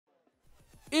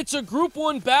It's a Group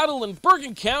 1 battle in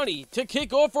Bergen County to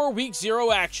kick off our Week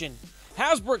 0 action.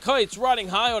 Hasbrouck Heights riding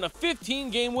high on a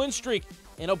 15-game win streak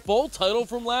and a bowl title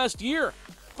from last year.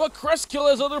 But Cresskill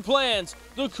has other plans.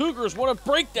 The Cougars want to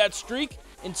break that streak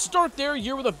and start their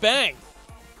year with a bang.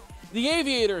 The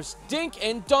Aviators dink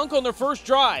and dunk on their first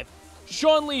drive.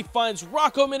 Sean Lee finds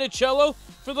Rocco Minicello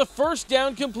for the first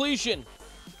down completion.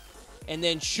 And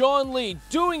then Sean Lee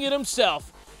doing it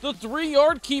himself. The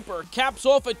 3-yard keeper caps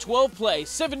off a 12-play,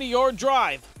 70-yard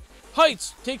drive.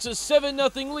 Heights takes a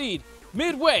 7-0 lead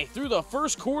midway through the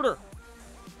first quarter.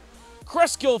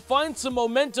 Cresskill finds some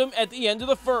momentum at the end of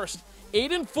the first.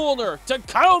 Aidan Feulner to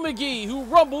Kyle McGee, who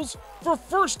rumbles for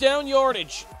first down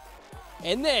yardage.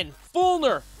 And then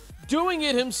Feulner, doing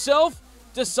it himself,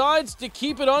 decides to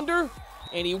keep it under,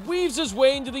 and he weaves his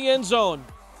way into the end zone.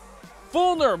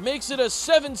 Feulner makes it a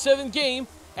 7-7 game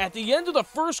at the end of the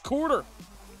first quarter.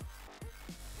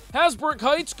 Hasbrouck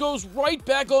Heights goes right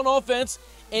back on offense,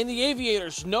 and the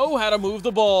Aviators know how to move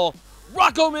the ball.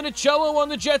 Rocco Minicello on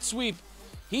the jet sweep.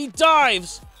 He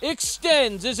dives,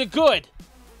 extends, is it good?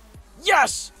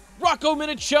 Yes! Rocco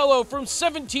Minicello from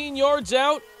 17 yards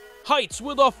out. Heights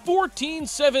with a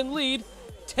 14-7 lead,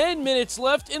 10 minutes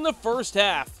left in the first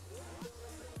half.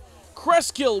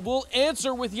 Cresskill will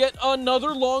answer with yet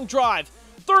another long drive.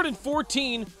 3rd and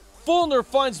 14, Feulner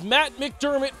finds Matt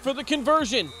McDermott for the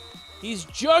conversion. He's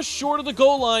just short of the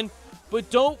goal line,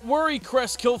 but don't worry,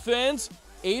 Cresskill fans.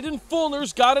 Aidan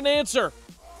Feulner's got an answer.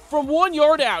 From 1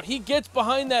 yard out, he gets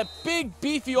behind that big,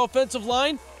 beefy offensive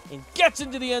line and gets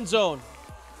into the end zone.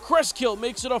 Cresskill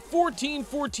makes it a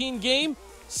 14-14 game,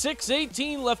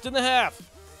 6:18 left in the half.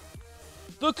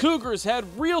 The Cougars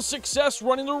had real success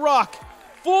running the rock.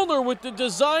 Feulner with the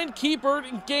designed keeper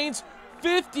and gains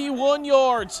 51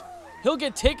 yards. He'll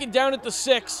get taken down at the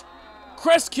 6.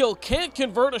 Cresskill can't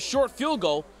convert a short field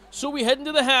goal, so we head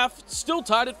into the half, still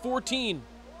tied at 14.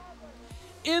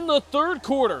 In the third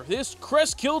quarter, this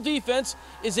Cresskill defense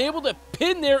is able to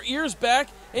pin their ears back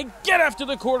and get after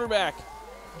the quarterback.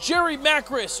 Jerry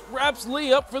Macris wraps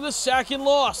Lee up for the sack and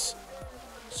loss.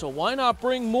 So why not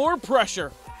bring more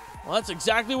pressure? Well, that's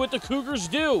exactly what the Cougars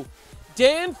do.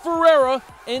 Dan Ferreira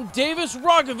and Davis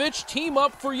Rogovich team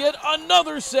up for yet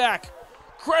another sack.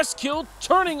 Cresskill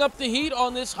turning up the heat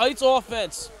on this Heights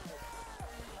offense.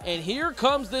 And here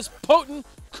comes this potent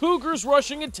Cougars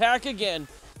rushing attack again.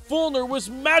 Feulner was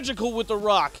magical with the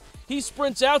rock. He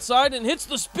sprints outside and hits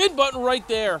the spin button right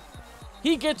there.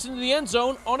 He gets into the end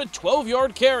zone on a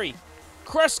 12-yard carry.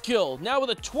 Cresskill now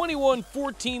with a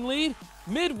 21-14 lead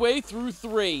midway through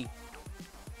 3.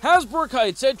 Hasbrouck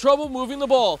Heights had trouble moving the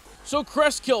ball, so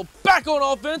Cresskill back on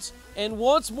offense, and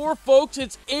once more, folks,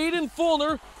 it's Aidan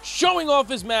Feulner showing off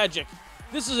his magic.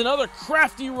 This is another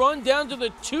crafty run down to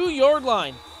the 2-yard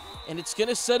line, and it's going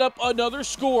to set up another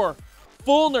score.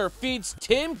 Feulner feeds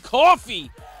Tim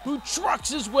Coffey, who trucks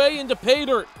his way into pay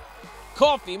dirt.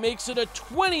 Coffey makes it a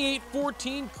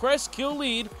 28-14 Cresskill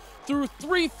lead through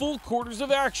 3 full quarters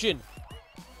of action.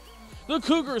 The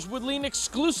Cougars would lean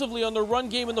exclusively on the run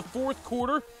game in the fourth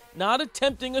quarter, not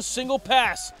attempting a single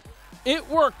pass. It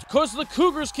worked because the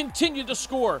Cougars continued to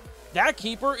score. That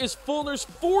keeper is Feulner's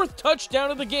 4th touchdown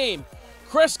of the game.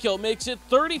 Cresskill makes it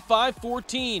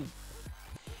 35-14.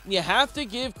 And you have to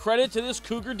give credit to this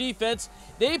Cougar defense.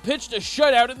 They pitched a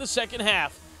shutout in the second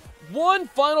half. One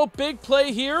final big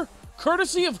play here,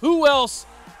 courtesy of who else?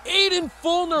 Aidan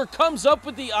Feulner comes up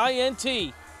with the INT.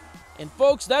 And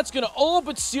folks, that's going to all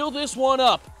but seal this one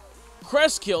up.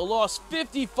 Cresskill lost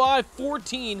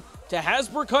 55-14 to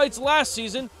Hasbrouck Heights last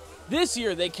season. This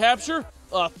year they capture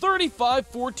a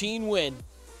 35-14 win.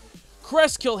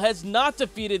 Cresskill has not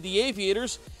defeated the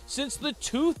Aviators since the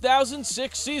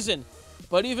 2006 season.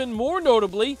 But even more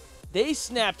notably, they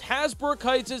snapped Hasbrouck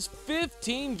Heights'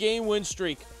 15-game win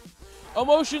streak.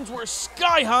 Emotions were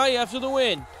sky high after the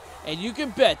win, and you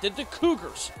can bet that the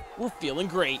Cougars were feeling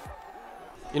great.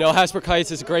 You know, Hasbrouck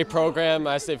Heights is a great program,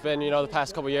 as they've been, the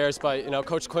past couple years. But,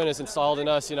 Coach Quinn has installed in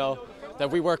us, that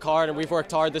we work hard, and we've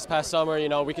worked hard this past summer.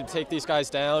 We can take these guys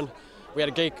down. We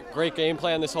had a great game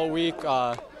plan this whole week.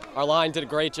 Our line did a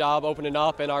great job opening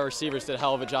up, and our receivers did a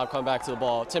hell of a job coming back to the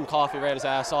ball. Tim Coffey ran his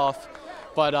ass off,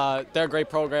 but they're a great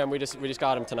program. We just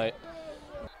got them tonight.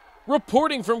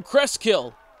 Reporting from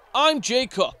Cresskill, I'm Jay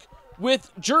Cook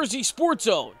with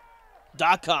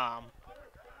JerseySportsZone.com.